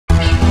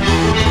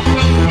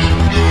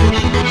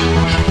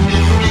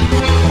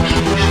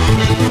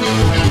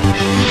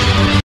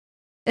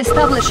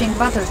Establishing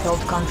battlefield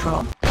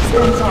control.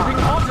 Stands on.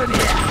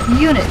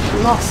 Unit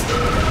lost.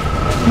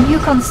 New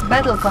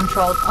battle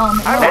control on.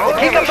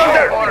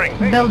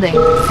 Building.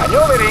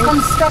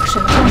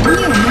 Construction of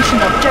new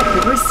mission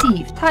objective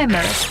received.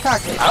 Timer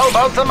started. How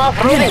about some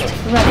off-roading? Unit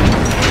ready.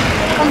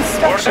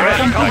 Construction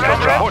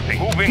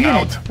complete.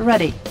 Unit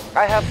ready.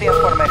 I have the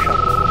information.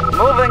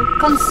 Moving.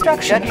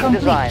 Construction Checking complete.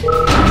 design.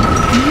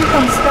 New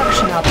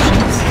construction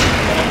options.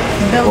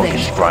 Building.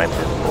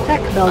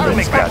 Tech building.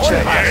 Waiting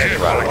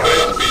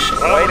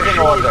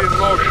order.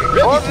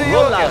 For the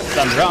union.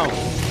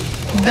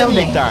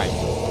 Building.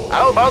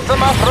 How about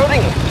some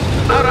off-roading?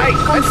 All right,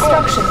 let's go.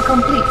 Construction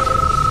complete.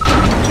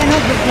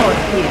 Cannot deploy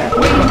here.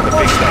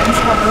 Reinforcements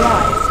have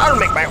arrived. I'll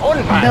make my own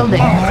path.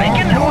 Building.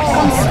 Breaking loose.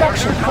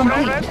 Construction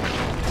complete.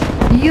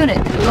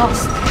 Unit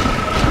lost.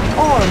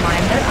 Ore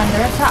miner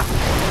under attack.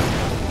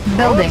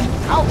 Building.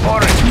 Out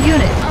for it.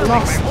 Unit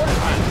lost.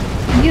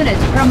 Unit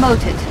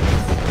promoted.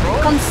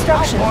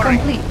 Construction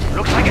complete.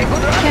 Looks like a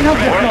good run. Cannot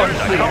deploy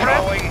here.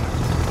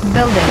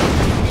 Building.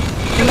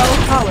 Low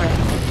power.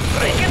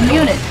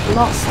 Unit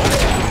lost.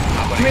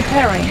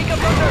 Repairing.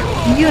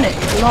 Unit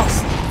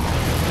lost.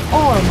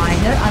 Ore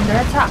miner under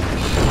attack.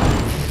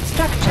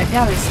 Structure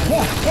garrison.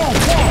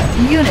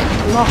 Unit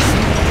lost.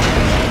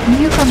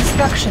 New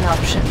construction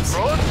options.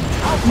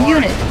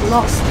 Unit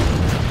lost.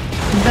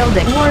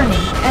 Building.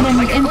 Warning.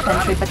 Enemy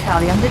infantry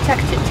battalion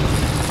detected.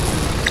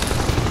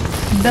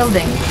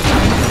 Building.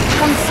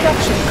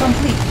 Construction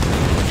complete.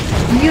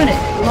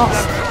 Unit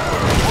lost.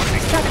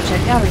 Structure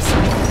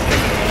garrison.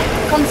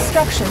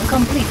 Construction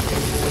complete.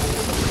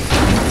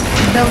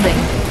 Building.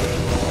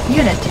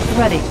 Unit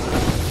ready.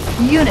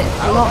 Unit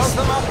lost.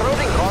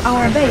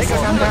 Our base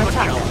is under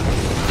attack.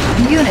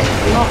 Unit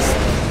lost.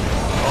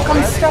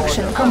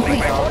 Construction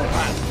complete.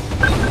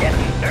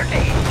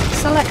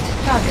 Select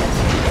target.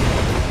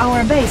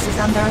 Our base is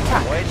under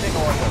attack.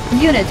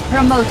 Unit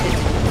promoted.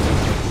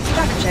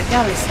 Structure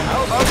garrison.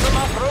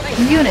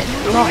 Unit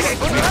lost.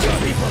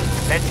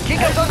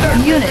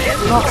 Unit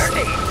lost.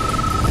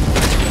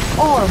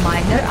 Ore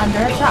miner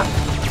under attack.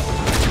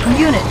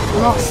 Unit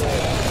lost.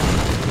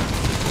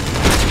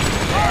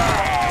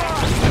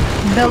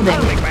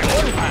 Building.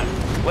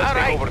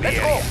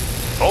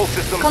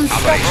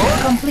 Construction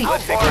complete.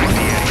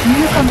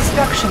 New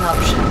construction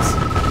options.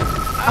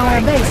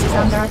 Our base is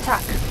under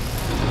attack.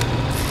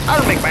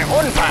 I'll make my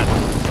own path.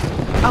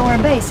 Our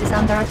base is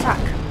under attack.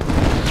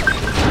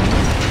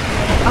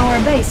 Our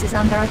base is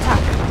under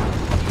attack.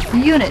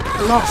 Unit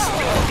lost.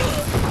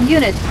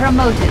 Unit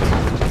promoted.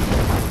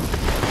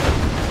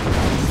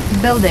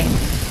 Building.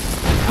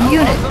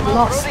 Unit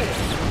lost.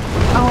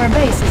 Our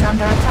base is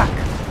under attack.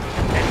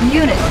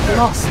 Unit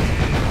lost.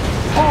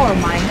 Ore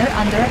miner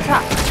under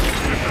attack.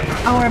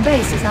 Our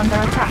base is under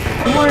attack.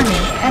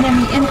 Warning,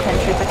 enemy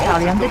infantry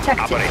battalion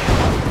detected.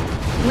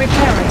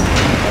 Repairing.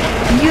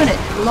 Unit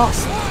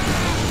lost.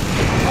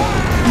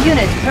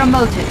 Unit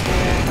promoted.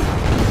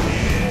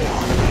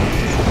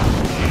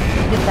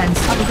 Defense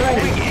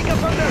upgraded.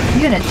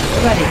 Unit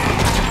ready.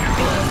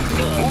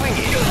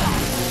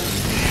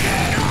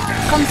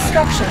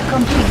 Construction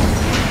complete.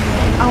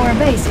 Our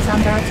base is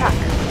under attack.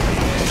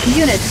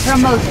 Unit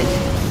promoted.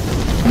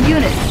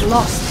 Unit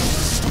lost.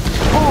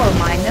 Ore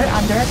miner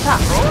under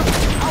attack.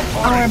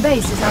 Our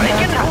base is under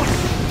attack.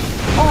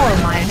 Ore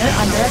miner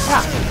under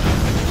attack.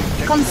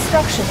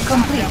 Construction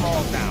complete.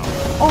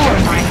 Ore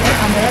miner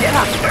under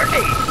attack.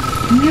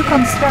 New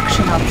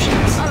construction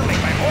options.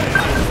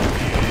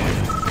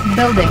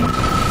 Building.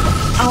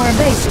 Our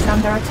base is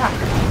under attack.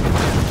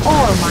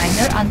 Ore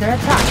miner under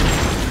attack.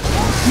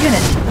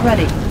 Unit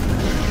ready.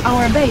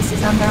 Our base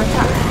is under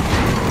attack.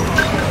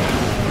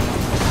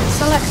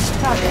 Select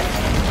target.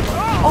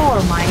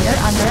 Ore miner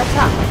under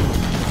attack.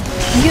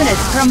 Unit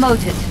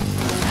promoted.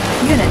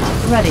 Unit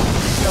ready.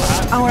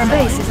 Our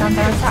base is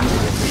under attack.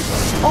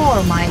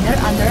 Ore miner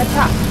under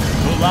attack.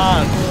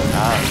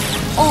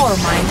 Ore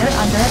miner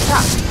under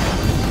attack.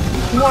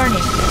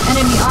 Warning,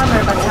 enemy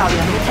armor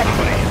battalion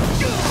detected.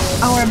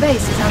 Our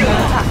base is under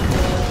attack.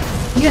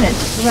 Unit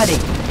ready.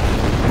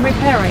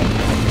 Repairing.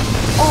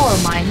 Ore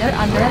miner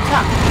under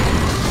attack.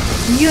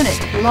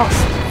 Unit lost.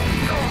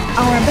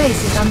 Our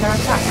base is under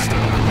attack.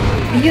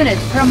 Unit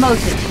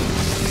promoted.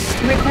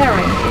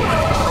 Repairing.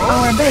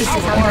 Our base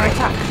is under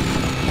attack.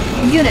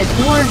 Unit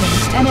warning,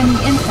 enemy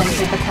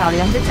infantry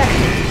battalion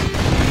detected.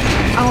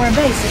 Our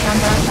base is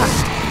under attack.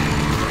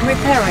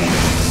 Repairing.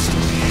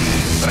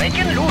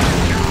 Breaking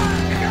loose.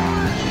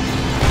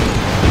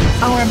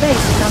 Our base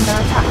is under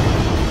attack.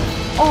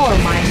 Ore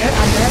miner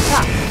under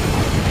attack.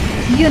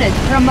 Unit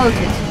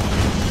promoted.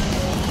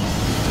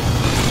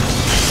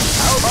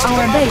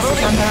 Our base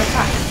is under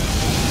attack.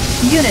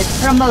 Unit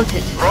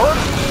promoted.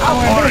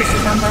 Our base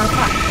is under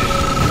attack.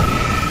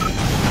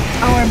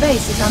 Our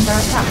base is under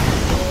attack.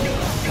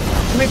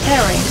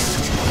 Repairing.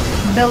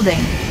 Building.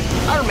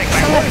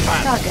 Select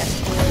target.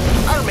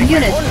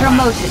 Unit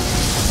promoted.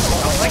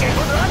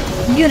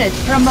 Unit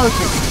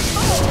promoted.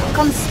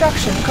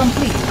 Construction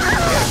complete.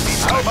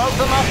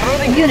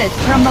 Unit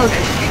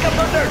promoted.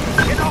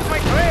 Get off my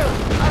trail.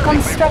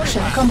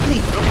 Construction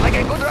complete. Looks like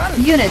a good run.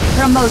 Unit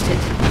promoted.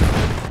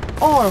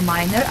 Ore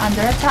miner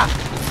under attack.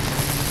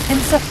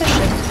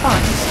 Insufficient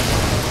funds.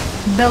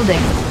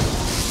 Building.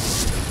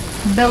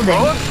 Building.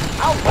 Roads,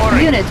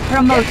 outpouring. Unit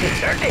promoted.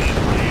 Dirty.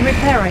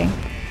 Repairing.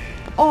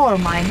 Ore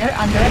miner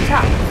under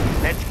attack.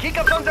 Let's kick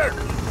up some dirt.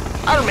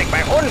 I'll make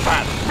my own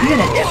path.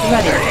 Unit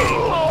ready.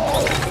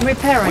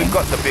 Repairing. We've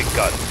got the big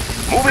gun.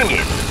 Moving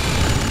in.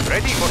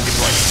 Ready for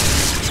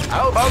deployment.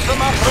 How about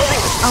some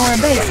off-roading? Our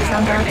base is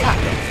under attack.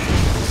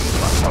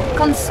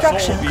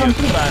 Construction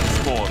complete.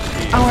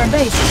 Our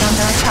base is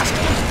under attack.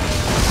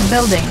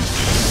 Building.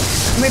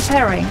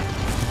 Repairing.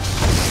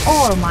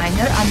 Ore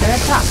miner under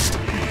attack.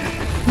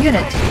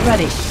 Unit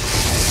ready.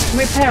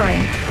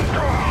 Repairing.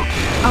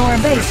 Our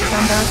base is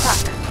under attack.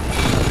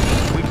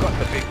 We've got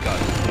the big gun.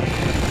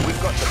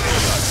 We've got the big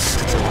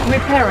gun.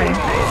 Repairing.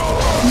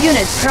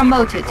 Unit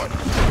promoted.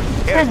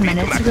 10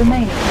 minutes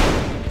remaining.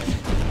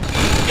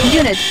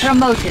 Unit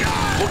promoted.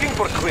 Looking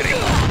for clearing.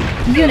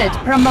 Unit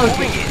promoted.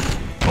 Moving in.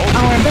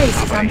 Our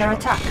base is under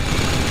attack.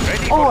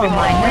 Ready for Ore deployment.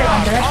 miner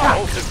under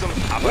All attack.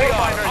 systems up. Ore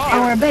miner here.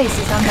 Our base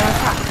is under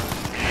attack.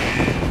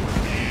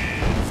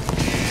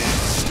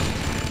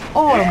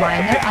 Ore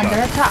miner under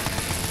attack.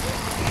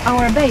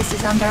 Our base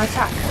is under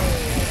attack.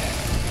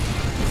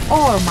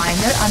 Ore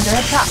miner under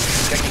attack.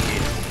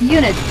 Checking in.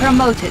 Unit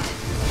promoted.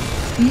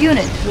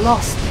 Unit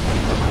lost.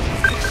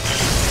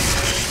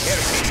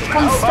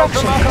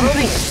 Construction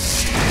complete.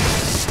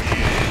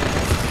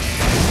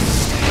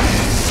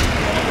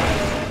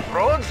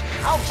 Roads,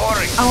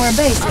 outpouring. Our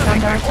base is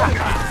under attack.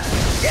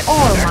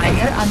 Ore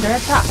miner under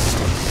attack.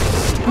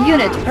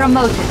 Unit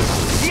promoted.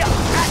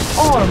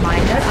 Ore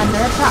miner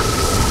under attack.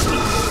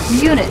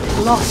 Unit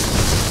lost.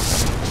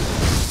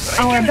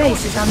 Our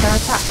base is under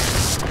attack.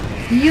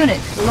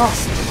 Unit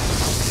lost.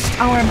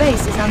 Our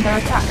base is under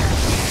attack.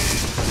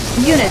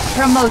 Unit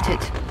promoted.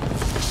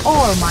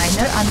 Ore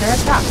miner under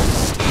attack.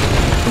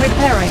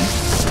 Repairing.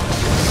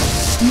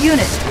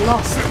 Unit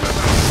lost.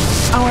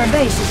 Our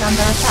base is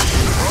under attack.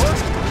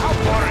 Roads,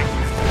 outpouring.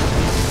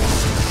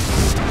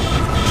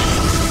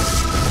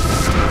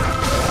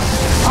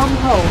 On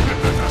hold.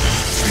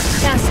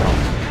 Cancel.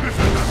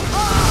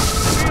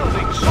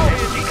 Building so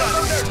heavy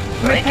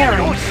gun.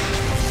 Repairing.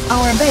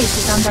 Our base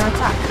is under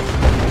attack.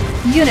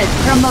 Unit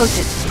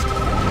promoted.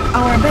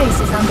 Our base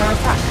is under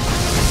attack.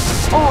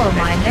 Ore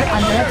miner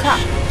under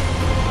attack.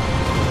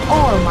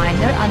 Ore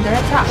miner under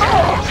attack.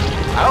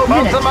 How about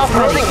Unit some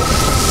off-roading?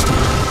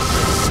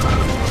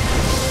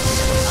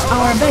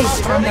 Our base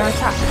is under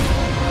attack.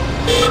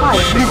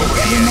 5 minutes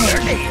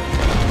remaining.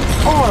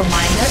 Ore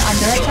miner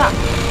under attack.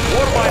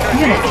 Ore miner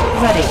Unit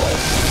here. ready.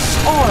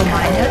 Ore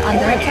miner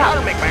under Moving in.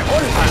 I'll attack. make my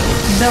own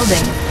path.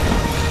 Building.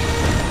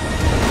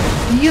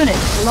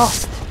 Unit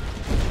lost.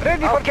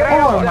 Ready for Ore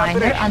carry-on miner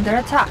operation. under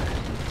attack.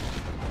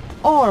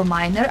 Ore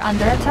miner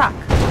under attack.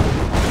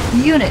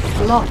 Unit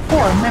lost.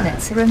 4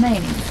 minutes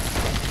remaining.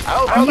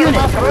 How about Unit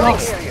some off-roading?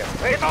 lost.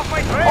 Get off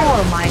my trail.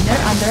 Ore miner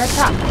under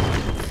attack.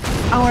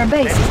 Our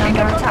base is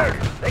under attack.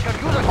 They could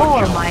use a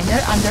Ore good miner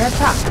under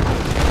attack.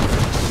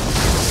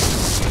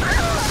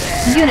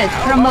 Unit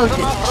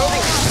promoted.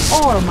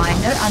 Ore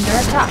miner under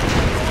attack.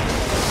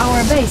 Our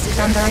base is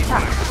under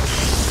attack.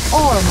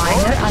 Ore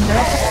miner under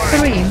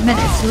attack. 3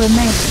 minutes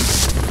remaining.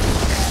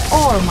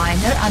 Ore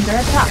miner under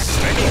attack.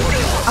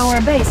 Our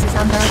base is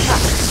under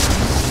attack.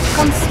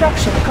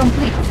 Construction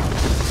complete.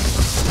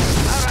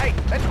 All right,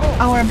 let's go.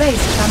 Our base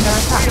is under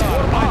attack.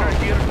 Ore miner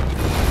here.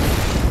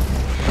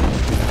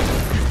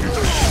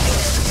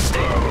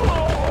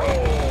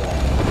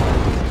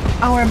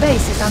 Our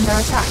base is under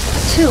attack.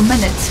 2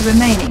 minutes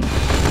remaining.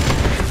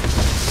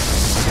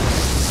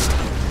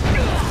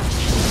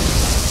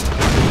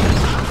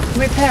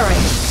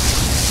 Repairing.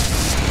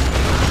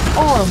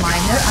 Ore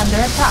miner under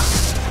attack.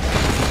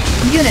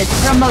 Unit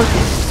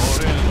promoted.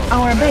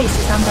 Our base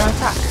is under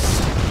attack.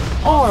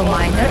 Ore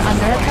miner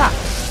under attack.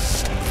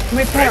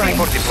 Ready Repairing.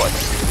 for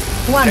deployment.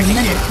 1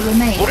 minute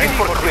remaining. Looking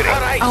for clearing.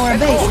 All right, Our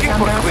let's base go. is Looking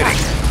for under clearing.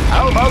 attack.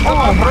 How about some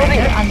Ore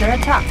off-roading? miner under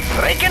attack.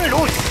 Breaking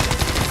loose.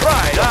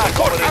 Right,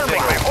 I'll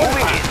make my own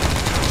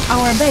path.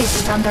 Our base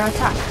is under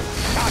attack.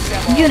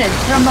 Unit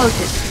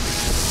promoted.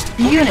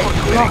 Unit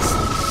lost.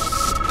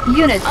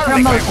 Unit I'll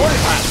make my promoted. own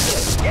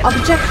path.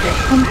 Objective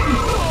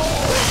complete.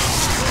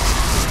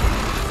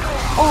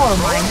 Ore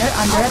miner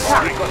under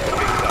attack.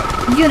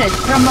 Unit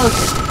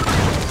promoted.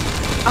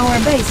 Our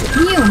base.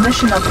 New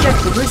mission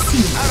objective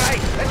received. All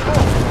right, let's go.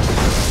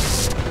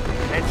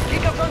 Let's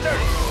kick up some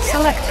dirt.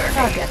 Select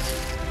target.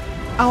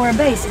 Our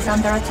base is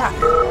under attack.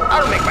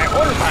 I'll make my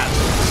own path.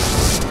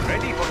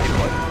 Ready for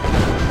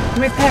deployment.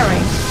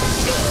 Repairing.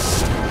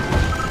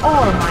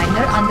 Ore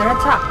miner under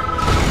attack.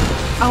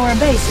 Our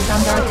base is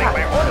under I'll make my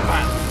attack. own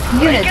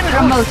path. Unit Breaking loose.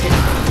 promoted.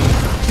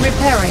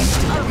 Repairing.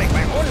 I'll make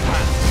my own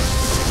path.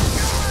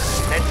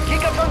 Let's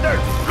kick up some dirt.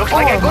 Looks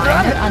like a Ore good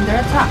run. miner under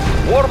attack.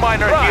 War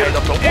miner here. The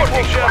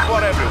working share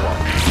for everyone.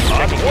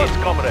 Checking in,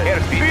 comrade.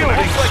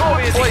 Building so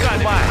place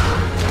to mine.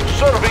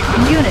 Serving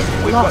the... Unit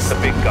We've got lost. the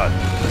big gun.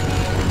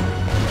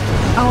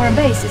 Our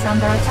base is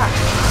under attack.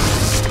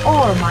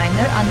 Ore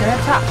miner under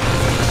attack.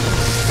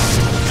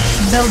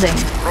 Building.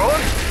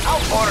 Road,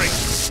 outpouring.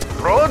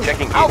 Road,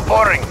 checking in.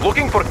 Outpouring.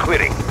 Looking for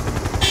clearing.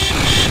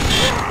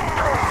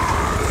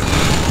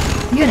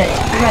 Unit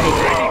ready.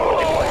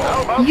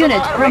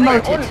 Unit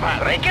promoted.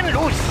 Breaking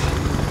loose.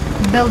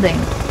 Building.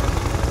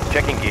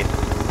 Checking in.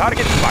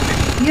 Target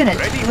spotted. Unit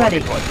for ready.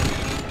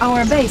 deployment.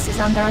 Our base is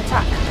under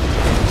attack.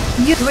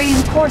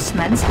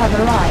 Reinforcements have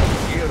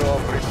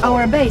arrived.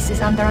 Our base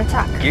is under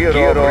attack. Gear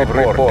of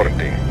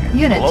reporting.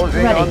 Unit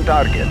Closing ready. on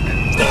target.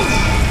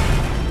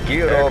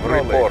 Gear of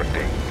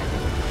reporting.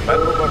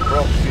 Maneuver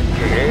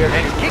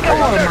proximity.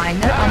 Ore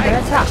miner under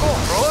attack.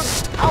 Road,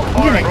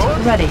 Unit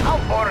outpouring. ready.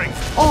 Outpouring.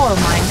 Ore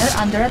miner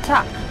under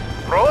attack.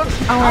 Road,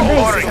 Our base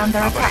is outpouring. under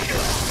attack.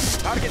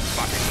 Target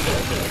spotted.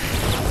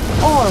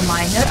 Ore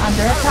miner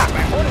under attack.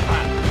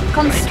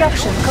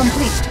 Construction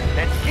complete.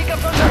 Let's kick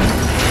up under.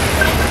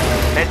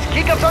 Let's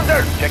kick up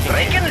under.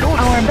 Breaking loose.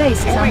 Our base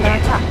is under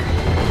attack.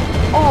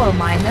 Ore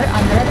miner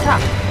under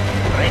attack.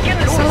 Breaking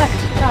loose. Select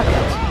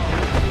target.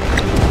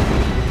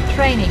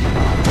 Training.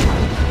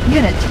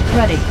 Unit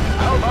ready.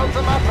 How about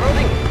some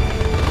off-roading?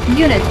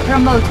 Unit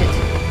promoted.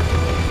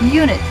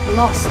 Unit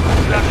lost.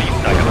 That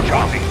leaves like a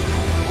chopping.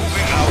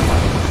 Moving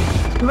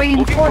out.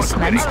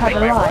 Reinforcements have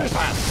arrived.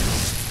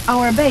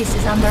 Our base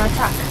is under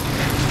attack.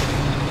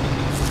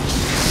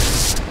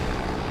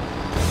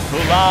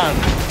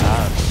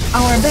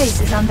 Our base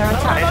is under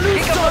attack.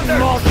 Let's kick up under.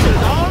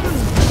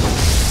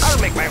 I'll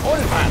make my own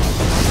path.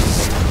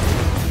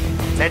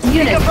 Let's kick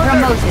Unit up under.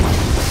 promoted.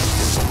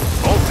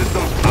 All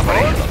systems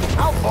operational.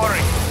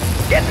 Outpouring.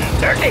 Getting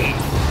dirty.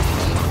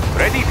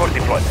 Ready for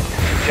deployment.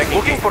 Checking.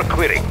 Looking for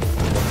clearing.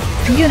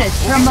 Unit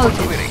For promoted.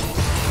 clearing.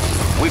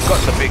 We've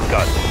got the big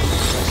gun.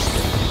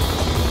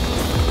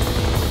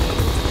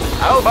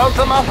 How about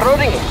some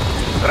off-roading?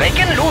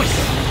 Breaking loose.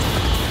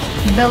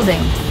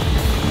 Building.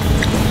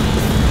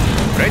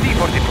 Ready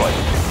for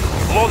deployment.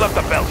 Load up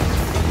the belt.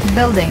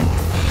 Building.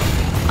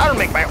 I'll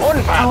make my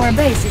own path. Our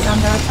base is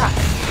under attack.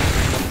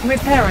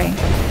 Repairing.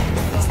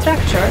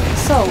 Structure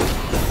sold.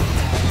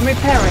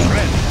 Repairing.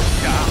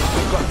 Yeah,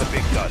 we've got the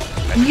big gun.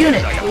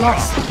 Unit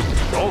lost.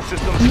 All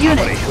systems Unit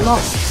operational.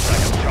 lost.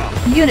 Like a chop.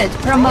 Unit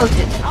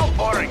promoted.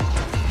 Outpouring.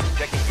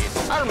 Checking in.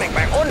 I'll make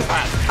my own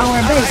path.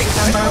 Our base is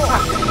under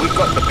attack. We've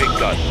got the big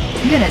gun.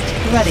 Unit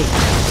ready.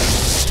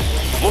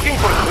 Looking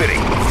for clearing.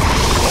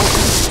 All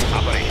systems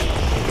operational.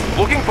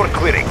 Looking for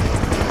clearing.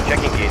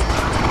 Checking in.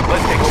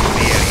 Let's take over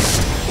the area.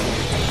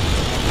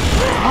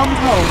 On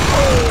hold.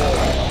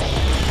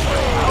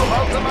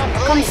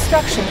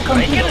 Construction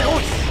complete.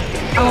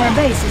 Our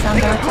base is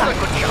under attack.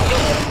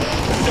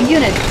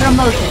 Unit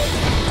promoted.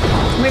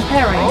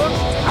 Repairing.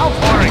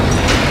 Outpouring.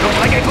 Looks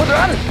like a good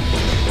run.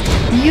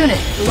 Unit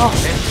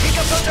lost. Kick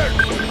up under.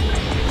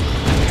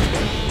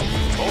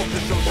 All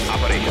systems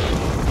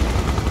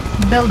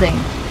operational. Building.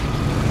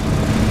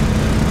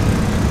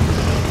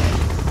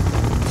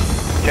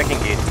 Checking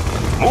in.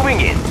 Moving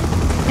in.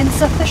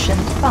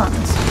 Insufficient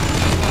funds.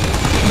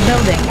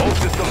 Building. All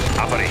systems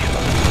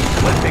operational.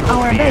 Let's take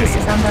over Our the base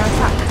area. is under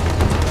attack.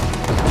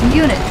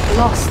 Unit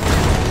lost.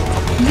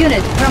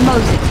 Unit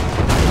promoted.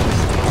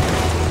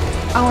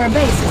 Our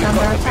base is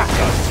under attack.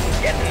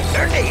 Getting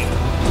dirty.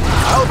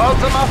 How about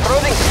some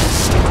off-roading?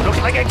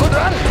 Looks like a good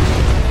run.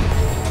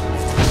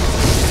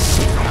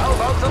 How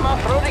about some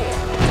off-roading?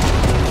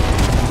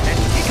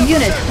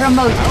 Unit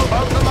promoted. How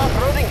about some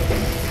off-roading?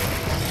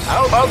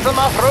 How about some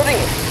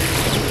off-roading?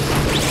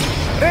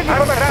 Ready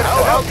for the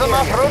How about some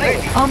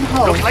off-roading? On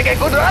hold. Looks like a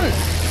good run.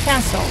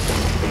 Cancel.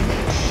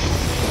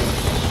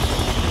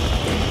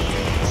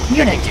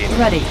 Unit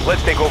ready.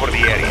 Let's take over the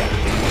area.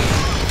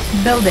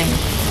 Building.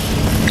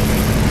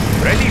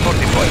 Ready for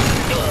deployment.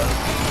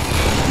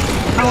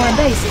 Our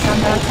base is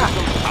under attack.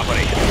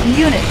 Operation.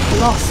 Unit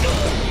lost.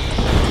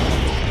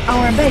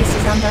 Our base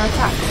is under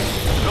attack.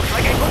 Looks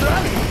like a good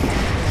run.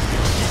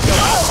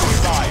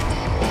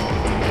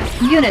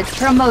 Unit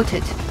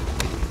promoted.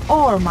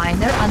 Ore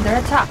miner under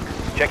attack.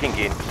 Checking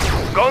in.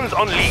 Guns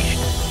unleashed.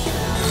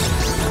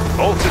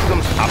 All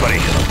systems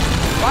operational.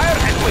 Fire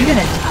and win.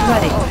 Unit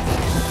ready.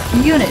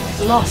 Unit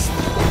lost.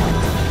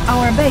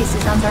 Our base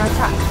is under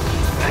attack.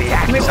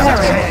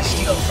 Repairing.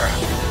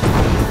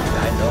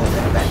 I know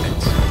their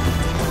methods.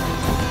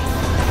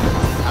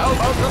 How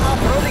about some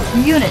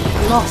off-roading? Unit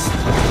lost.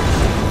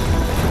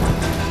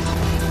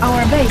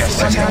 Our base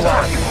is under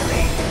attack.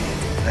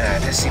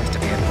 This seems to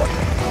be important.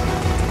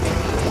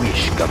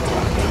 Wish,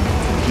 Governor.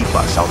 Keep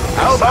us out of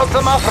How about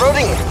some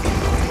off-roading?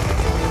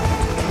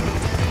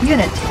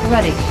 Unit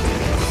ready.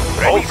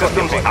 All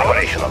systems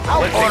operational.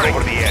 Let's take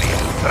over the area.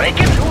 Break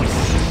it loose.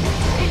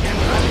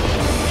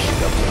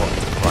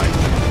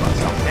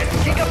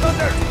 Let's kick up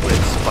under.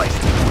 Let's spice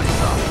the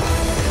place up.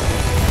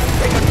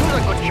 Take a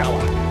good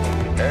shower.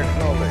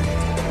 Acknowledge.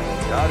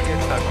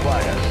 Target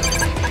acquired.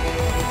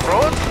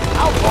 Road,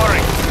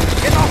 outpouring.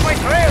 Get off my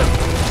trail.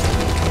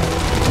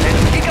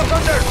 Let's kick up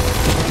under.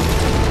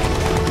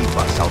 Keep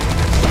us out of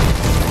this.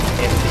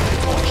 Empty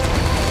report.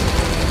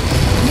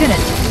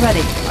 Unit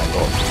ready. I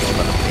know it's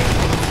gonna be.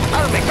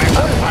 I'll make my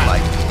own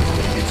path.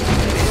 It's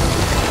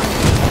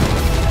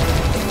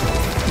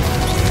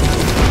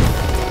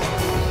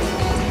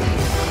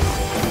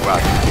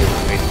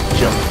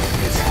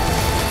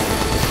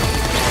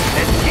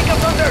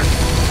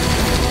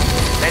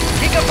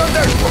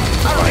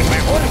under! I'll make my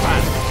own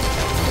path!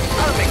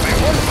 I'll make my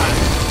own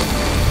path!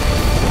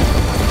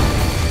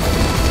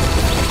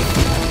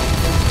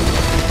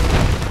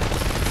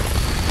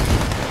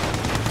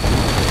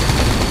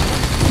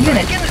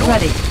 Unit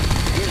ready.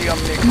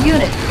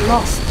 Unit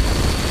lost.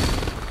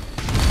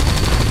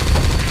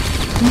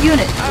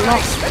 Unit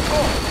lost. Let's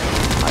go!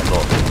 My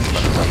lord,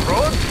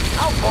 Road?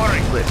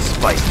 Outpouring! let's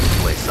spice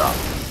this place up.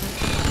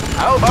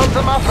 How about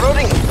some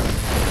off-roading?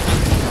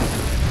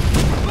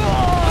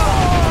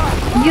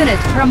 Unit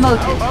How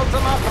promoted. about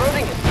some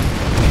off-roading?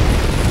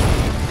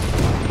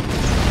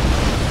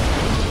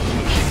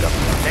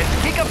 Let's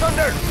kick up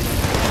under!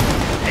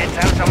 Let's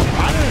have some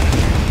fun!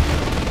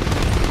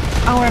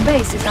 Our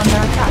base is under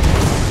attack.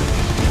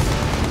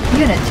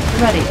 Unit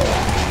ready.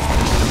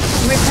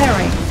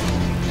 Repairing.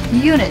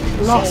 Unit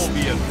lost.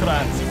 Take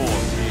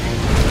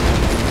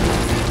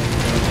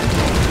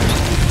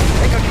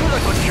a choose a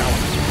good shower.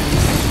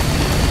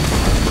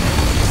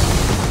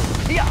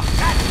 Yeah,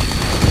 catch!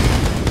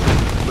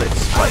 Let's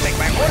I'll spice make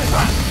my this own place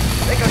up. path.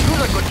 Take a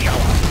choose a good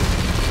shower.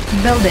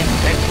 Building.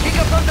 Let's kick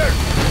up under!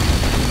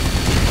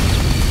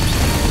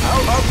 How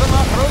about some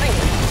off-roading?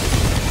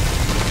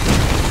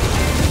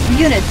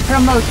 Unit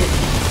promoted.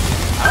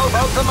 How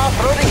about some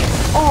off-roading?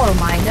 Ore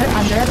miner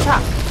under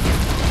attack.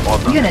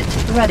 On the Unit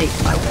ready.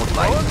 I won't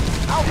lie. Road?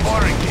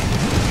 Outpouring!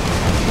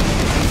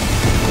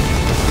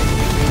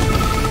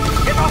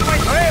 Get off my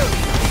trail!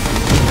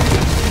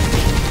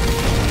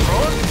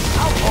 Road?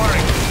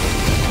 Outpouring!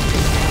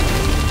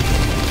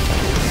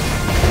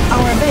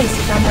 Our base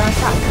is under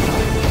attack.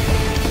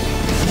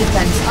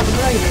 Defense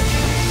upgraded.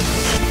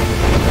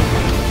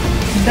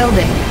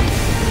 Building.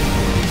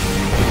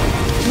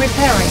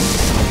 Repairing.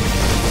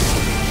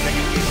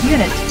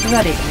 Unit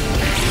ready.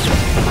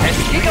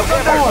 Let's kick up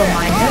under! Ore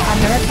miner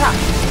under attack.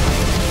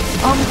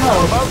 On How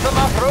hold. about some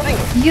off-roading?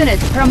 Unit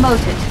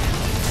promoted.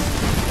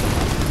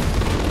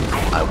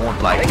 I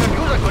won't lie. Take a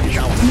choose a good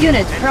shower.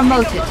 Unit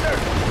promoted.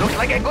 Looks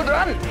like a good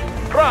run.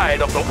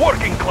 Pride of the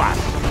working class.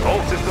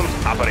 All systems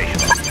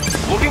operational.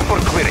 Looking for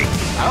clearing.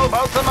 How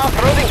about some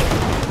off-roading?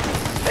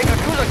 Take a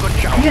choose a good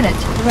shower. Unit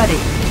ready.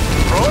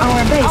 Road?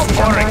 Our base is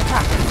under Outpouring.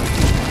 attack.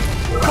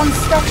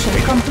 Construction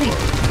complete.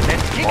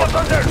 Let's kick up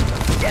under.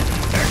 Get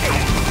dirty.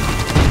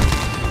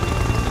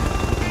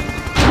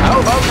 How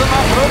about some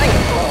off-roading?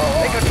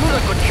 Take a choose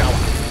a good shower.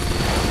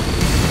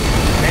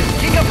 Let's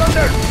kick up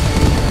under.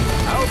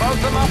 How about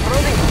some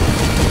off-roading?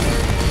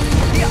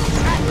 Yeah.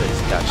 Let's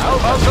catch How up.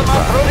 about some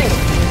off-roading?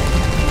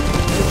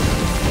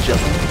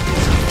 Just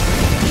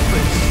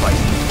let's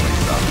spice this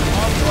place up.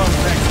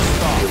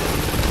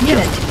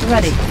 Unit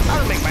ready.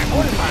 I'll make my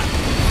own path.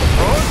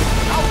 Road?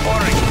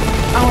 Outpouring.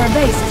 Our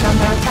base is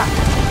under attack.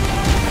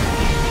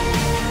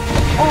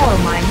 Ore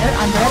miner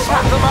under How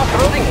about attack. some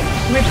off-roading?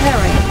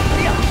 Repairing.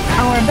 Yeah.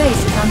 Our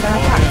base is under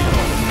attack.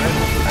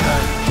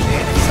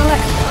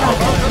 Select How about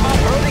target. some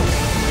off-roading?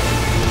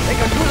 Take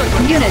a choose a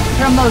good Unit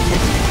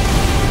promoted.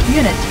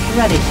 Unit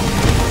ready.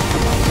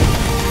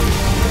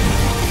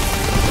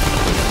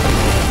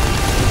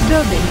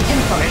 Building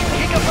info. Let's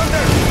kick up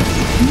under.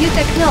 New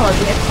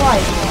technology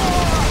acquired.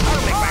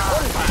 I'll make my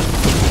own path.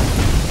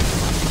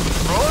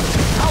 Road?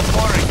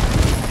 Outpouring.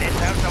 Let's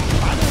have some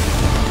fun.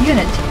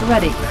 Unit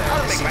ready.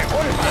 I'll make my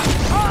own path.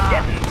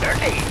 Getting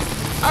dirty.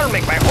 I'll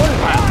make my own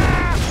path.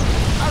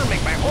 I'll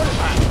make my own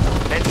path.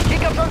 Let's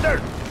kick up under.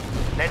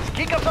 Let's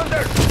kick up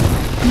under.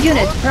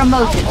 Unit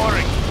promoted.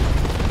 Outpouring.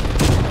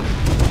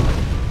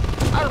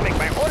 I'll make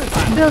my own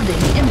path. Building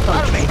I'll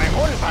infantry. make my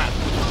own path.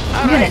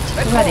 All Unit right,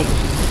 let's ready.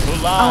 go.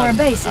 Our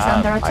base is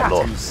under My attack.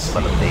 lord,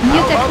 son of David.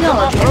 New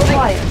technology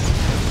acquired.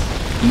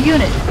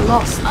 Unit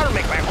lost. I'll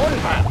make my own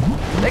path.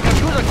 They can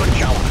use a good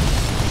shower.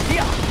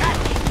 Yeah,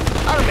 catch.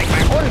 I'll make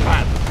my own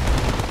path.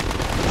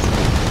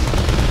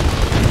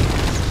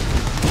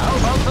 How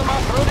about some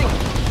off-roading?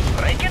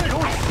 Breaking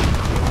loose.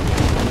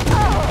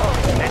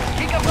 Let's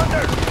kick up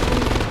under.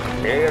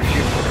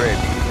 Airship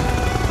ready.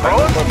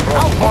 Road?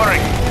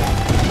 Outpouring.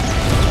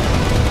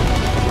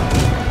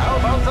 How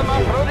about some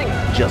off-roading?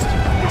 Just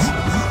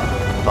distance.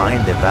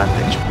 Find the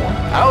vantage point.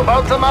 How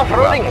about some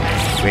off-roading?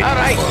 Wait All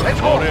right, for- let's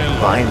go.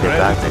 Find the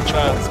vantage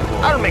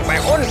point. I'll make my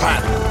own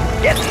path.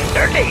 Getting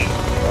dirty.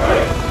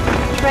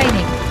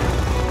 Training.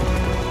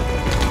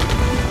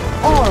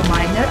 Ore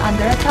miner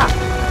under attack.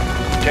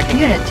 Checking.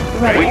 Unit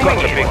ready. We got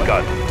the big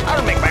gun.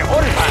 I'll make my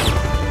own path.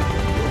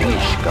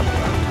 Fish come.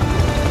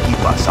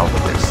 Keep us out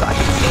of their sight.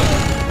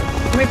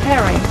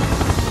 Repairing.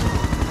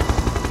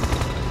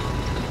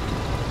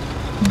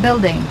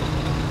 Building.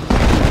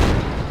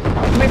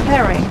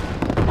 Repairing.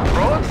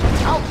 Roads?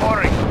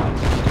 Outpouring.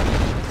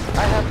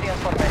 I have the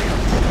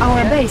information.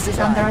 Our base is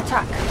under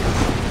attack.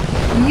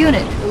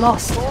 Unit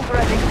lost.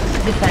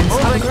 Defense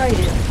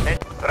upgraded.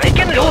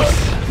 Breaking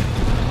loose.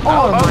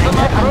 Ore about some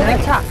miner under off-roading?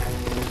 attack.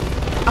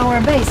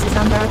 Our base is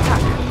under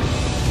attack.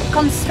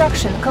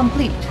 Construction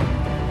complete.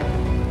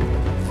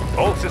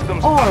 All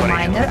systems Ore operational.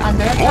 miner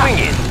under Moving attack.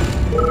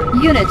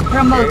 in. Unit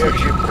promoted.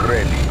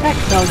 ready. Tech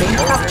building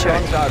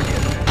captured.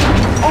 target.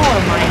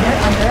 Ore miner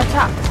under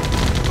attack.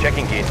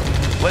 Checking in.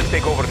 Let's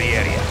take over the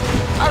area.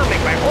 I'll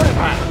make my own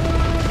path.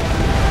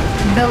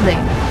 Building.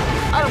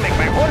 I'll make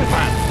my own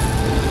path.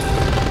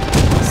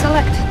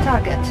 Select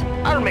target.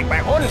 I'll make my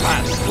own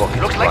path.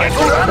 Rocket Looks like a right.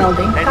 good run.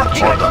 Building Let's captured.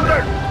 keep it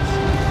under.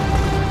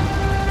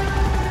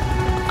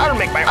 I'll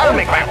make my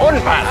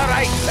own path. All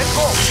right, let's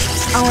go.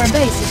 Our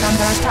base is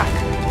under attack.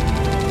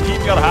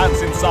 Keep your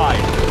hands inside.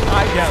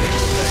 I am.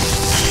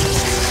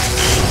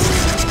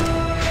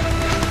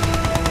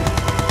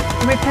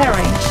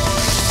 Repairing.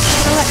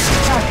 Select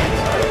target.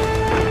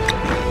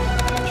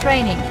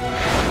 Training.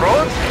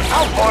 Roads,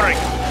 how boring.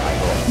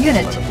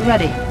 Unit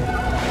ready.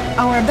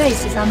 Our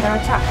base is under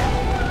attack.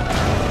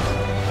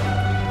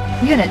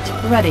 Unit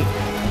ready.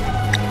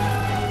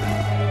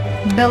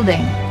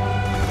 Building.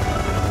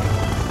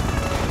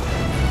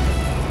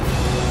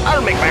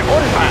 I'll make my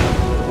own path.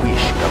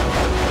 Wish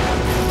government.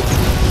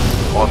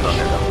 Order.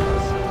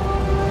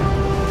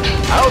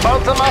 How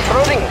about some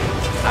off-roading?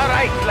 All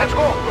right, let's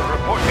go. We're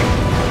reporting.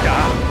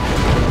 Yeah.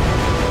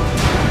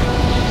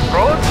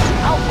 Roads,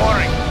 how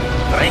boring.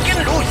 Breaking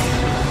loose.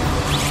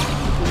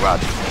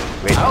 Roger.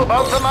 Ready. How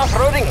about some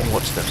off-roading?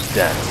 Watch them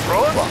dance.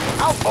 Roads, Wow.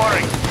 how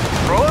boring.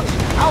 Roads,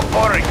 how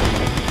boring.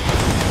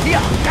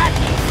 Yeah, catch.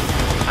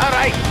 All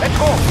right, let's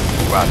go.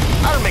 Roger.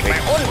 I'll make my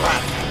own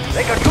path.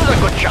 They could use a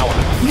good shower.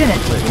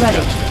 Unit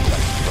ready.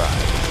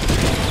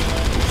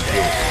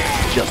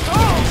 Just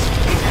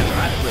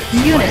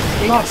Unit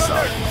lost.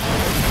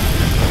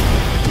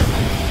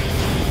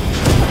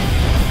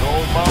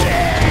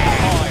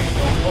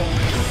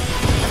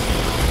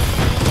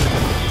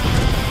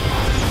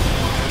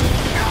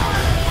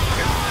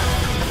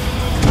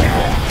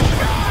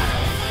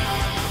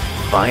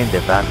 find the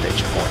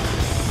vantage point.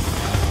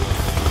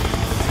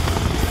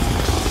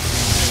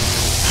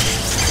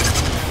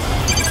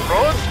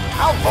 Roads,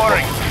 how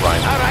boring.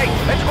 Right. All right,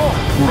 let's go.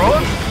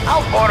 Roads,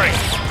 how boring.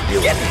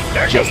 Getting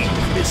dirty. Just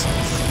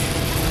business.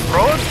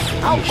 Roads,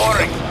 how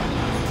boring.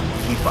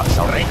 Keep us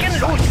out of Breaking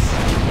this. loose.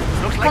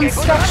 Looks like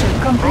Construction a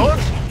good run. complete.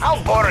 Roads, how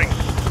boring.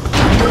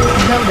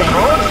 Building.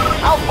 Roads,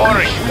 how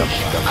boring.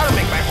 I'll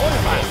make my own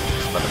path.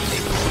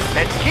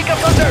 Let's kick up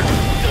the dirt.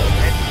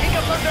 Let's kick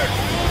up the dirt.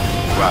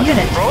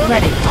 Unit Roads,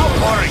 ready. how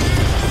boring.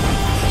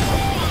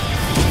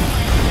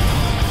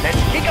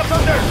 Let's kick up the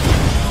dirt.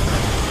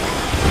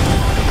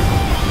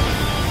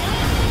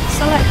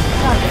 Select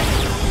target.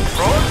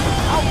 Roads,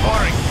 how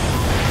boring.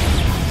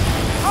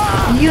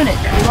 Unit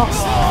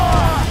lost.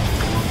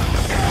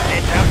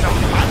 Let's have some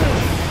fun.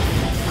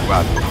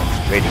 Roger.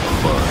 Ready for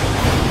burn.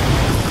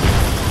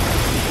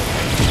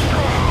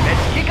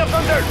 Let's kick up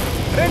the dirt.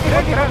 Ready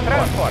for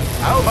transport.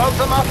 How about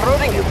some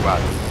off-roading?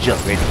 Roger.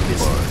 Just ready for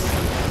business.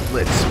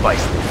 Let's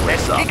spice this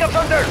Let's place up. kick up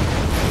the dirt.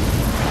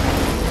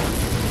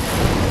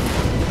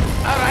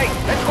 All right,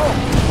 let's go.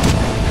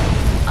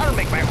 I'll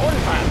make my own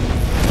path.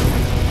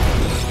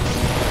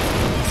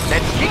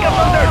 Let's kick up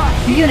the dirt.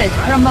 Unit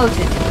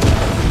promoted.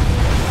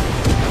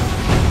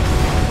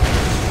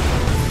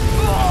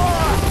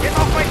 Get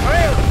off my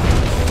trail.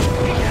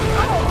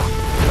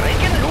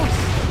 Breaking loose.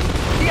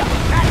 Yeah,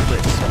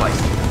 Let's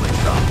spice this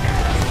place up.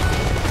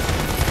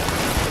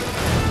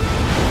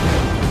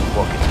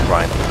 Rockets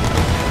prime.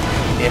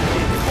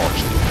 Empty the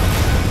launch.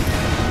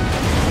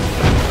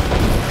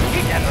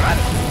 hit and run.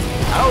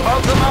 How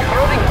about some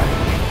off-roading?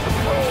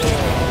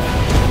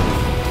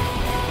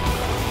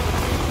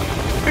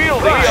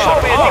 Building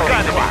Soviet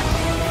economy.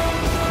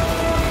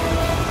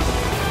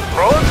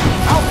 Roads,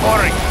 how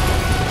boring.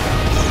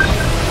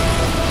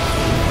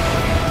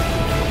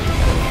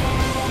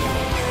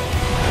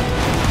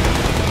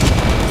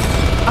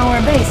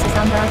 Our base is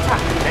under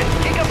attack. Let's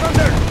kick up the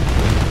dirt.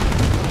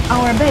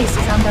 Our base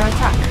is under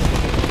attack.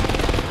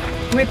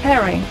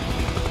 Repairing.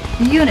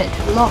 Unit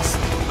lost.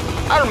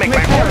 I'll make my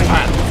own Repairing.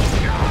 path.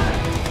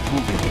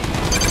 Moving in.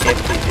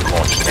 Empty the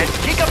launch. Let's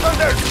kick up the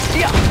dirt.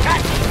 Yeah,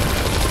 catch.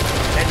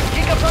 Let's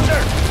kick up the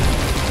dirt.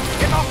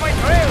 Get off my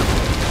trail.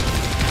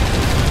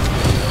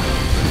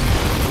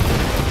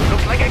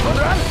 Looks like a good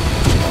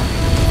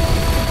run.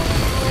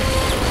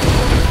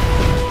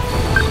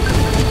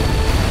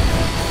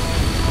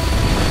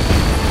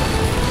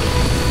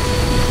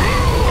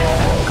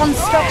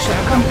 Construction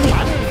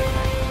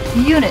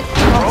complete. Unit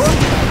Roads, lost.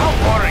 how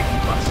boring.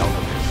 Us out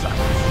of their sight.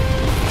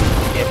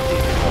 Empty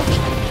the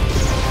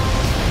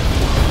launch.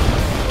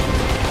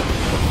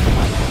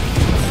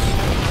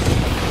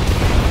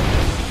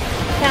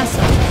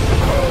 Cancel.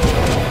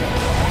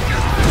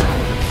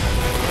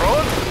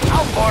 Roads,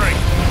 how boring.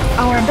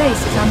 Our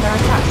base is under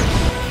attack.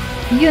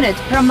 Unit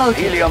promoted.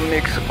 Helium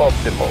mix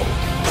optimal.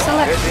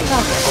 Select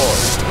target.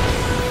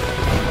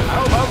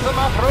 How about some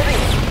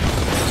off-roading?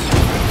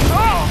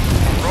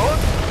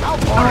 Roads, how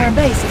Our boring.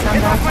 base is Get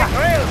under off my attack.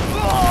 trail.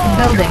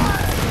 Building.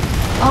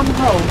 On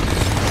hold.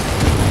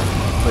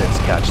 Let's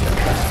catch them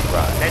by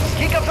surprise. Let's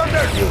kick up the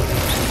dirt.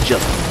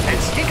 Just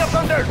Let's kick up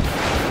the dirt.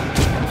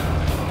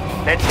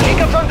 Let's kick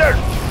up the dirt.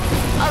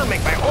 I'll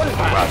make my own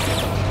path. Roger.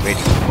 Ready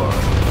to burn.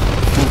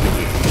 Moving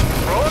in.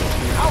 Roads,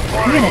 how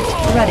boring. Unit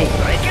ready.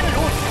 Breaking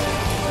loose.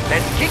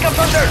 Let's kick up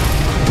the dirt.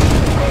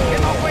 Get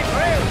off my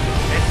trail.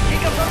 Let's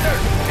kick up the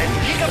dirt. Let's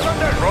kick up the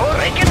dirt. Roads,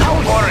 breaking how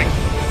boring.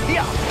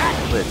 Yeah,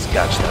 catch. Let's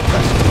catch them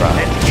by surprise.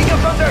 Let's kick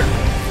up the dirt.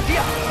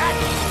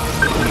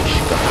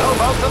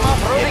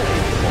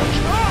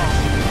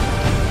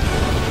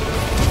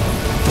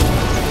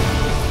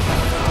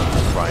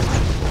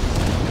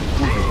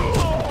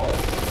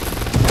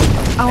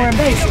 Our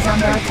base is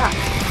under attack.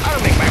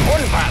 I'll make my own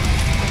path.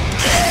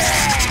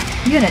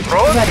 Unit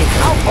Road, ready.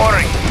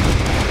 outpouring.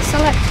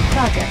 Select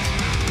target.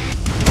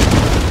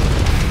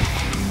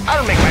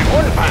 I'll make my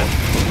own path.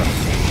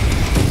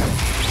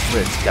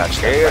 Let's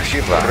catch them.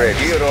 Airship ready.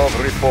 Hero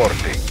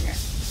reporting.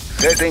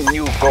 Setting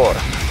new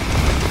course.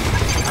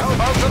 How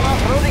about some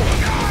off-roading?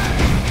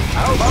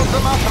 How about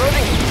some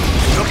off-roading?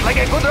 Looks like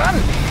a good run.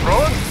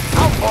 Road,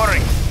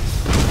 outpouring.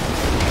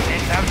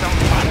 Let's have some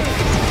fun.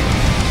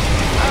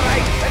 All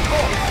right, let's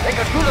go. Take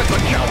her to the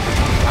good show.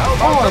 How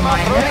about Ore some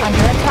miner off-roading?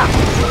 under attack.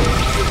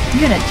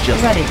 Unit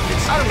ready.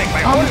 I'll make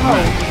my On own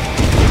hold. path.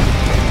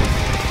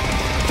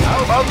 How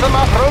about some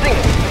off-roading?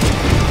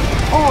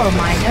 Ore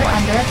miner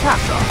under attack.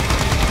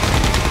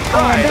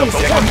 Our base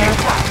is under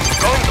attack.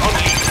 Drones on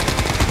lead.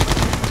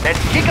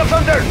 Let's kick up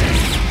some dirt.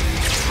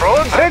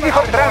 Road Ready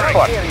for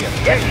transport.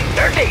 Yes,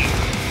 dirty.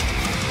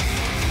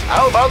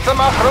 How about some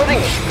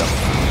off-roading?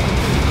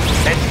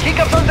 Let's kick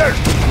up some dirt.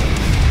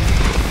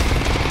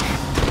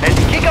 Let's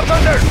kick up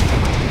some dirt.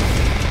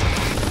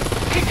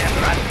 Hit and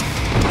run.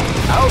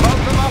 How about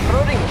some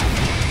off-roading?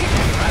 Hit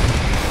and run.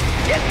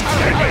 Yes,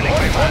 dirty.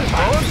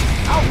 Road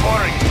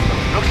outpouring.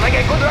 Looks like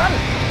a good run.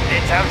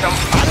 Let's have some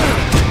fun.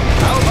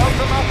 How about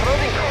some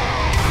off-roading?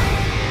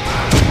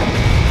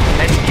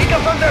 Let's kick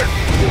up some dirt.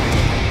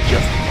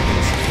 Just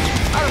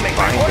I'll make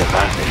my find own the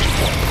path. vantage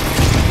point.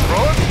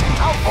 Road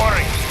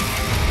outpouring.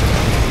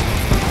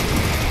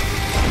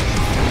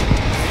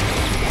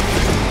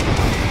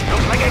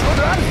 Looks like a good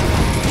run.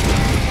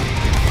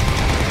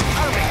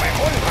 I'll make my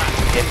own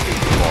path. Empty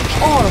launch.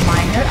 Ore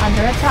miner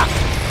under attack.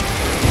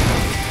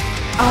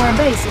 Our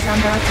base is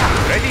under attack.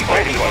 Ready for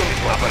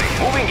operation.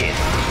 Moving in.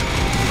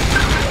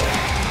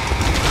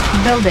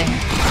 Building.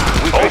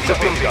 Also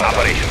building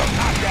operational.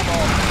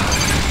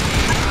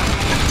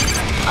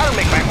 I'll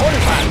make my own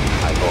path.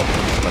 I love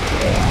this, but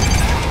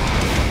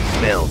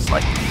smells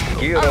like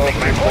diesel. I'll Hero make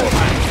my own reporting.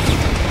 path.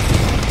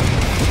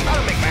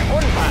 I'll make my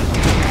own path.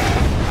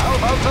 How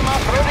about some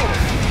off-roading?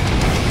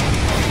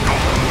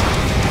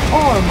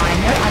 Ore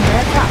miner under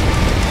attack.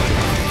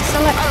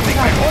 Select I'll make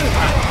my target. own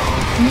path.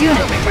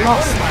 Unit Make my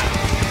lost. own path.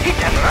 Hit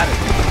and run.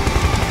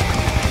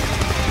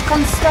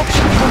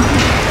 Construction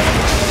complete.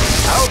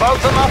 How about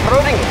some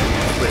off-roading?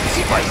 Let's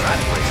spice that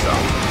place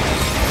up.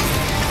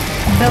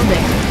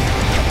 Building.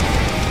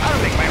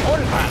 I'll make my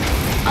own path.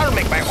 I'll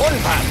make my own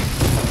path.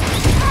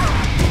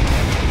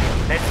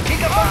 Let's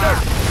kick up under.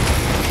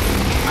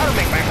 I'll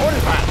make my own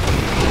path.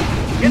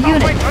 Get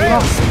off my Unit trail.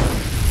 lost.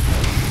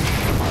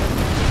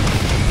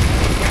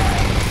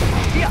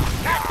 Yeah.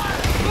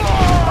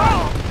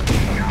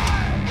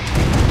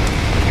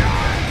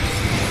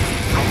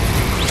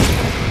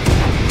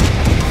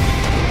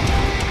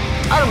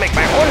 I'll make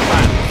my own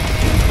path.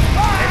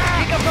 Let's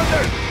kick up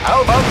under.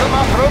 How about some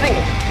off-roading?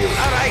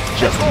 All right,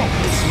 Just let's go.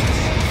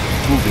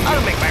 moving I'll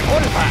in. make my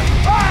own path.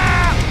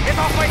 Ah! Get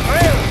off my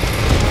trail!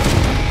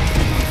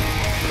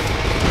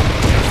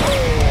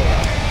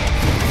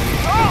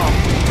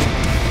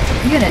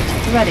 Unit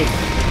ready.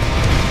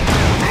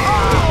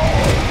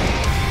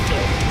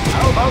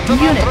 How about some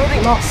Unit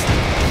off-roading? lost.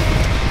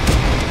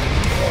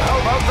 How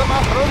about some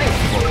off-roading?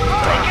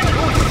 Break it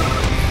loose!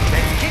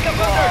 Let's kick up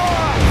under!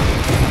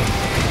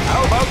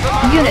 How about some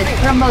off-roading? Unit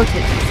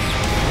promoted.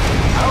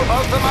 How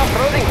about some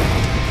off-roading?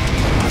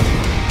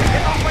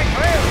 Get off my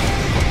trail!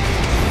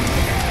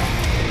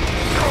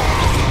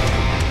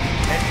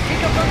 Let's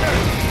kick up under!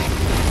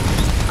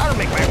 I'll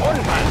make my own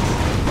path!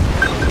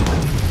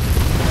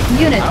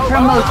 Unit How about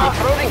promoted.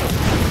 off-roading?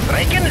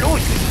 Breaking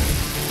loose!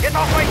 Get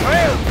off my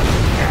trail!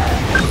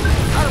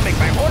 I'll make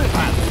my own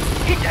path!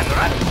 Hit and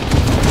run!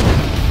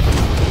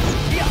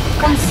 Yeah.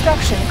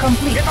 Construction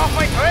complete. Get off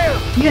my trail!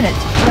 Unit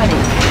ready.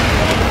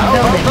 How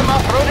about Building. some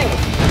off-roading?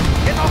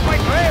 Get off my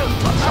trail!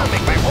 I'll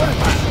make my own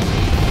path!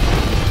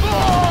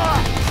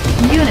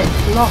 Unit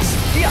lost.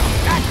 Yeah.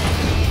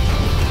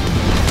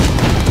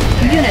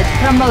 Unit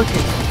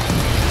promoted.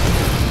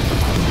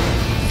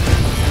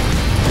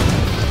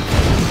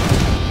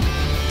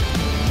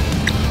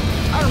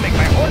 I'll make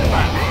my own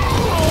path!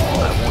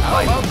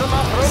 How about some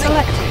off-roading?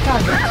 Select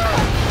target.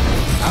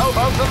 How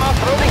about some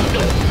off-roading?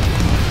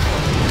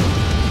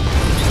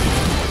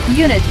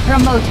 Unit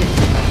promoted.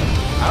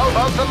 How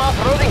about some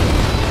off-roading?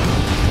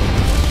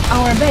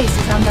 Our base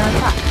is under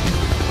attack.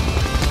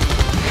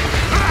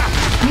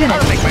 Unit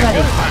I'll make my ready.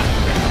 own path!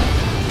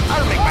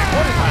 I'll make my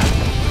own path!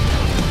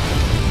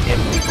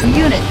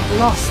 Unit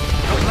lost.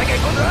 Looks like a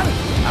good run!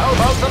 How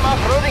about some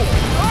off-roading?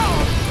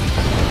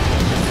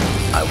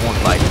 I won't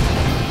fight.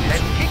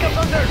 Let's kick up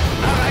some dirt!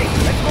 Alright,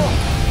 let's go!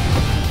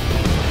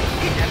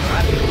 Hit and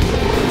run!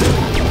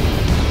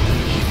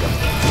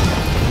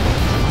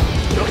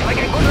 Looks like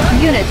a good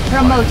run! Unit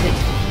promoted.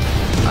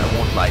 I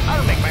won't fight.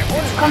 I'll make my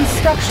own path!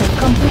 Construction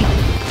complete.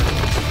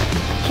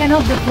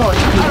 Cannot deploy I'll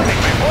here.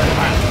 make my own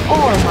path!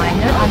 Ore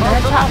miner How under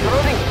about some attack.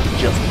 off-roading?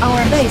 Just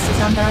Our base is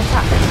under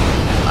attack.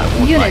 I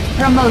won't Unit fight.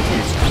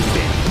 promoted.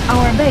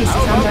 Our base How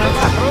is about under some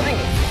attack. off-roading?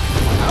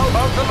 How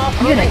about some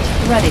off-roading? Unit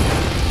ready.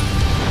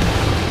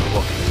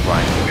 Walking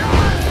right.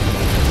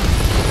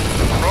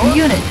 Road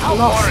Unit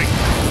lost. outpouring.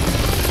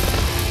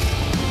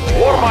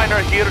 War miner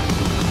here.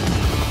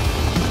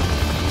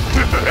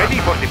 Ready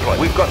for deploy.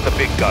 We've got the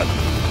big gun.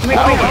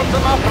 How about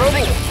them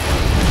off-roading?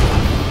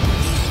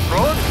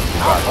 Road?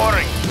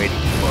 Outpouring. Ready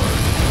for...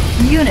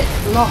 Unit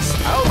lost.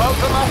 How about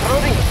them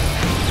off-roading?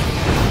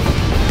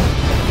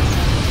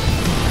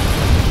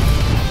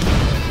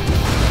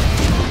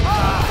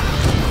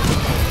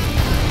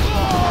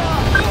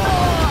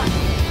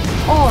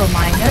 Ore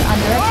miner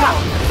under attack.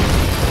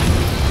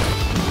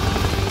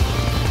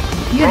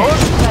 Unit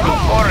ready.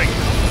 Outpouring.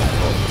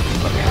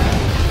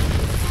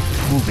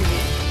 Moving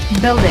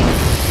in. Building.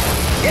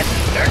 Get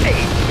dirty.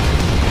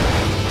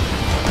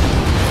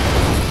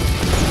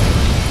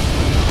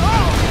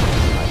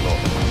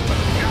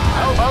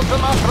 How about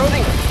them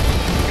off-roading?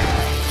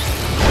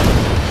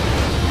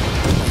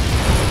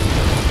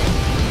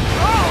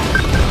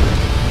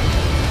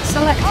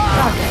 Select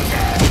target.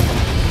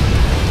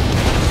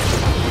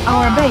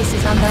 Our base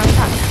is under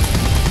attack.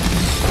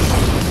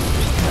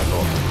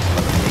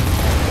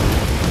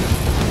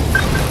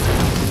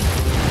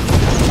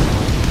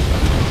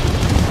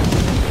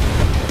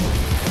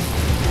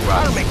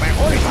 I'll make my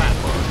own plan.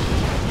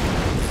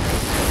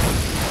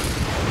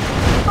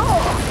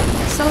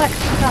 Select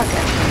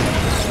target.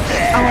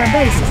 Our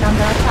base is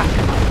under attack.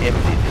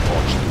 Empty the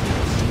launch.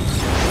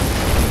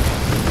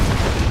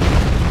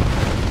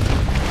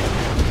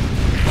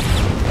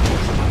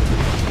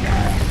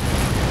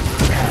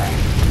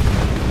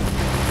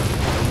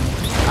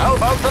 How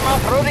about them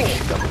off-roading?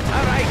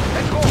 All right,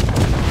 let's go.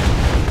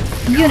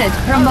 Unit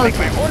I'll make promoted.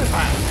 my own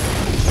plan.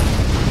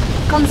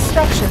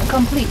 Construction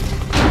complete.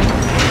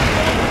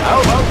 How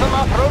about them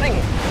off-roading?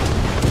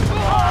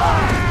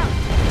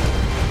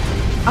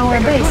 Our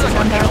base is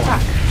under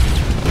attack.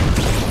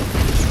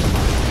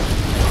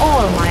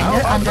 Ore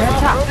miner under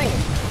attack.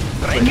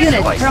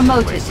 Unit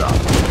promoted.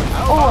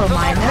 Ore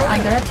miner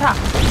under attack.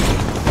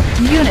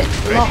 Unit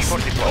Ready lost. for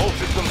deploy. All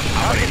systems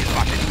are in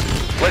spotted.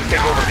 Let's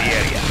take over the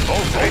area. All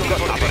ready for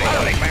deploy.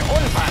 I'll make my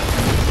own plan.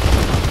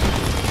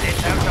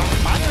 Let's have some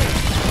fun.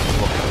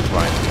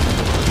 Right.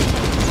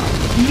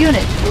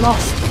 Unit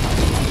lost.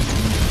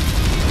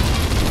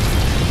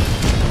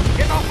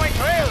 Get off my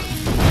trail!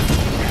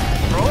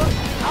 Road,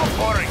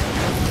 outpouring!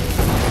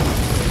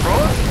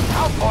 Road,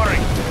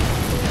 outpouring!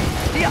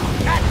 Yeah,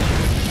 catch!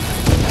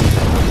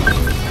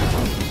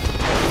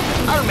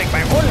 I'll make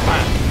my own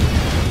plan!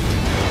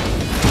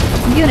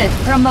 Unit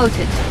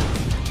promoted.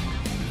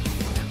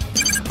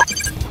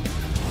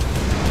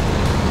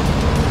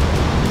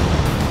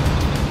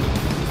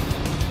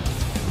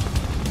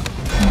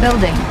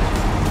 Building.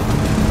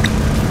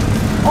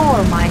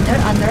 Ore miner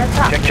under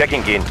attack.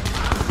 Checking in.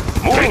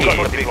 Moving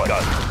in. Big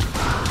gun.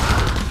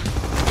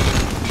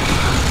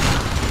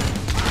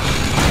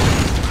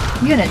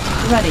 Unit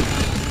ready.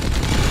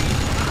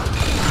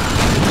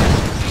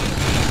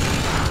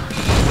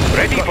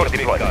 Ready for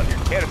deploy.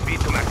 Airspeed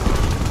to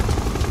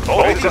maximum.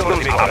 All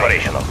systems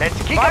operational.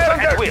 Let's kick up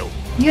at will.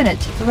 Unit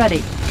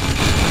ready.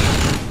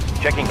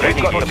 Checking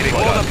ready for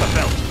deploy.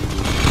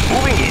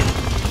 Moving in.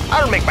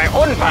 I'll make my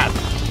own path.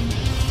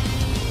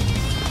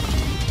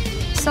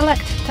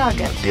 Select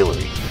target.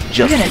 Artillery.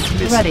 Just Unit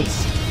misses. ready.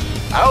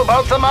 How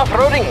about some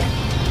off-roading?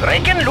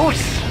 Breaking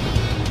loose.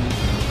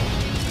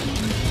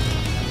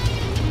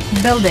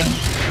 Building.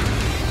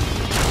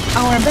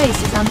 Our base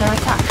is under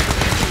attack.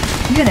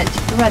 Unit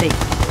ready.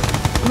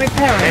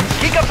 Repairing. Let's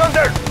kick up some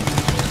dirt.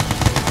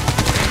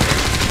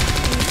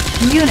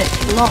 Unit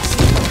lost.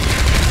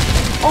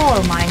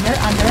 Ore miner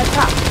under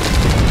attack.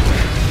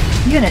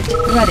 Unit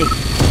ready.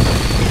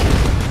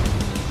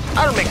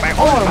 I'll make my own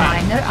Ore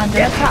path. miner under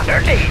Get attack.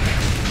 dirty.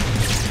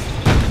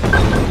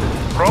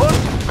 Road,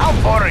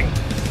 outpouring.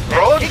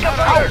 Road,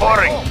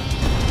 outpouring.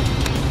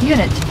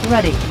 Unit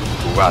ready.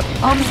 Ruddy.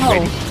 On hold.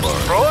 Ready for...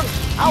 Road,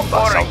 Bust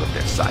outpouring. out of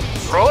their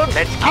sights. Road,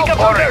 let's kick up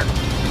some dirt.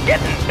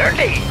 Getting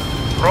dirty.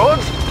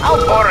 Roads,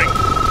 outpouring.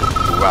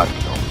 Ruddy.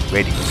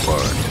 Ready for...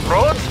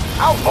 Roads,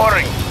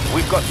 outpouring.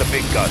 We've got the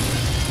big gun.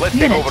 Let's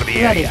take Unit over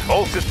the ready. area.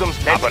 All systems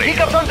operational. Kick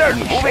up some dirt.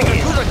 Moving in.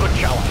 Use a good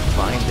shower.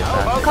 Find the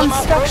van.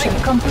 Construction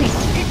complete.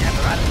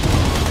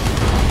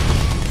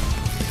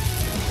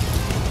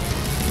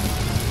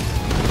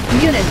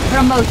 Unit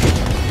promoted.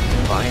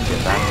 Find the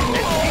van.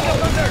 Let's kick up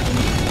some dirt.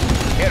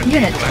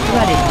 Unit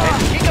ready.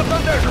 Let's kick up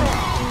some dirt.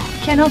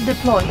 Cannot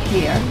deploy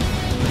here.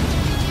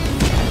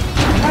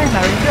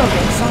 Primary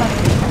building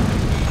selected.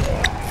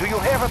 Do you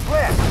have a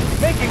plan?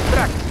 Making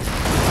tracks.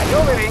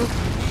 Maneuvering.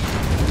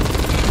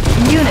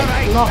 Unit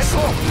Let's lost.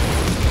 go.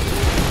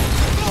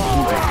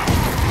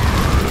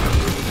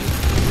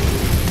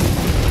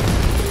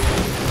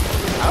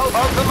 How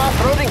about some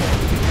off-roading?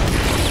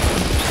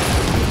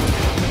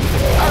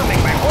 I'll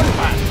make my own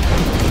path.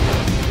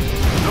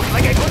 Looks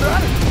like a good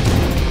run.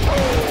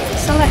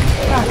 Select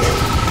target.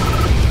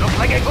 Looks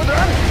like a good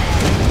run.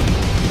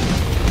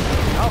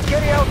 I'll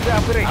carry out the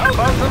operation. How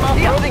about some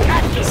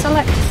off-roading?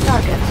 Select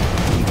target.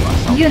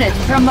 Unit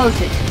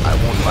promoted. I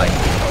won't like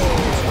it.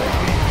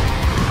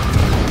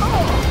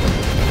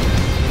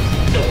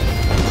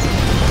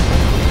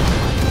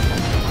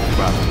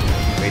 Ruddy.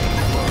 Ready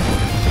for...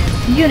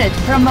 Unit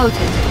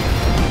promoted.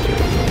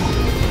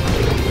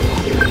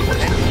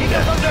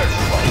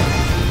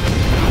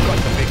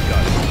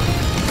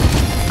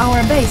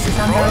 base is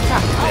under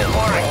attack.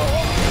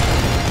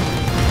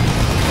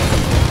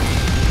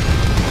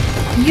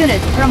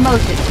 Unit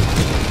promoted.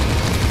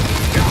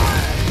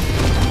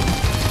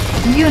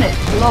 Unit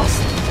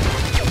lost.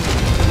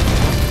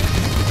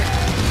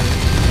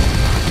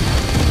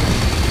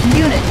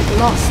 Unit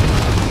lost.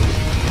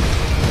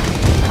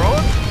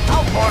 Road,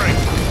 outpouring.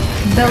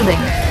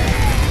 Building.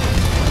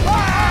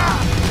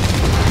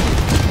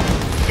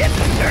 Get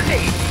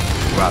dirty.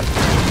 Run.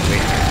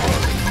 Wait for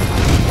it.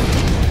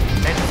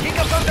 Let's kick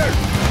us under.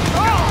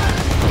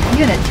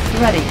 Unit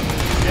ready.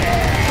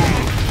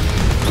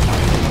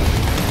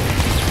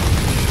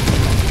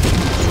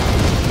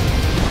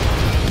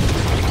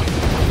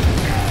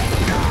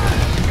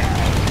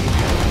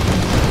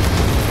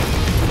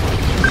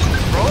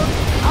 Road,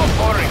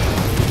 outpouring.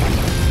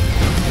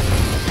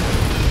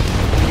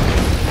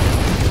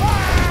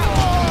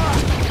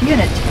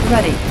 Unit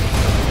ready.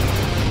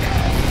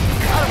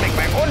 I'll make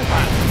my own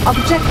path.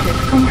 Objective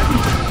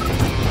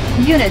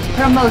complete. Unit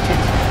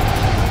promoted.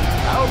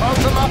 How about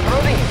some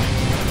off-roading?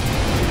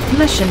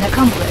 Mission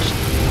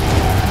accomplished.